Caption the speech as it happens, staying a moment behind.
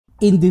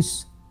In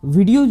this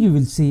video, you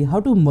will see how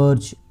to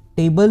merge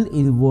table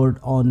in Word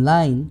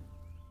Online.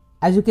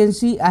 As you can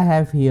see, I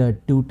have here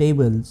two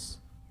tables,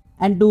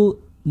 and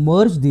to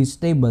merge these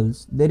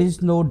tables, there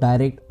is no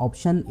direct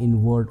option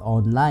in Word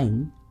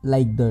Online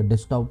like the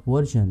desktop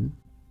version.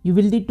 You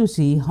will need to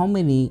see how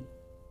many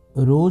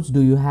rows do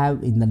you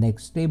have in the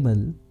next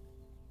table.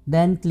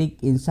 Then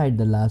click inside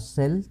the last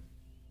cell,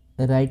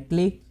 right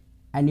click,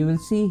 and you will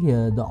see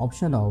here the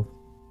option of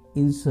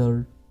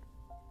insert.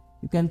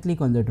 You can click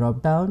on the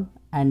drop down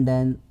and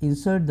then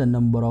insert the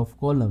number of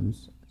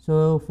columns.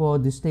 So for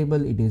this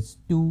table it is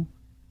 2.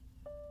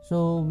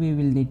 So we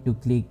will need to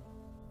click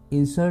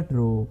insert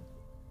row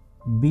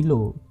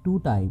below 2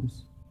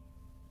 times,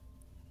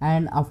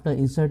 and after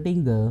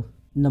inserting the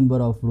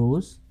number of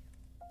rows,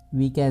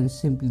 we can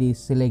simply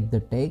select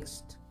the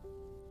text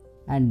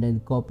and then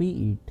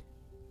copy it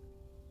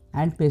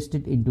and paste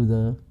it into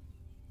the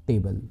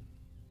table,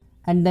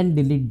 and then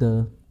delete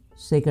the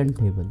second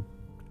table.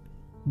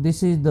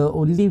 This is the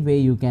only way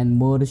you can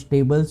merge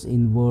tables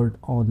in Word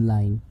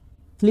Online.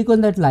 Click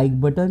on that like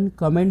button,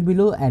 comment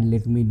below and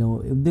let me know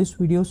if this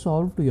video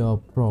solved your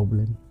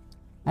problem.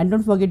 And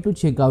don't forget to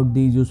check out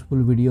these useful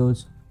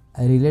videos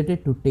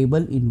related to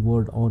table in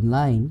Word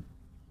Online.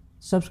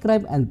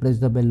 Subscribe and press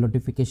the bell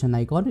notification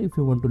icon if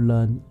you want to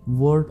learn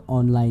Word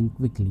Online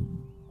quickly.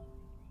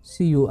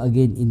 See you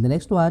again in the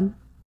next one.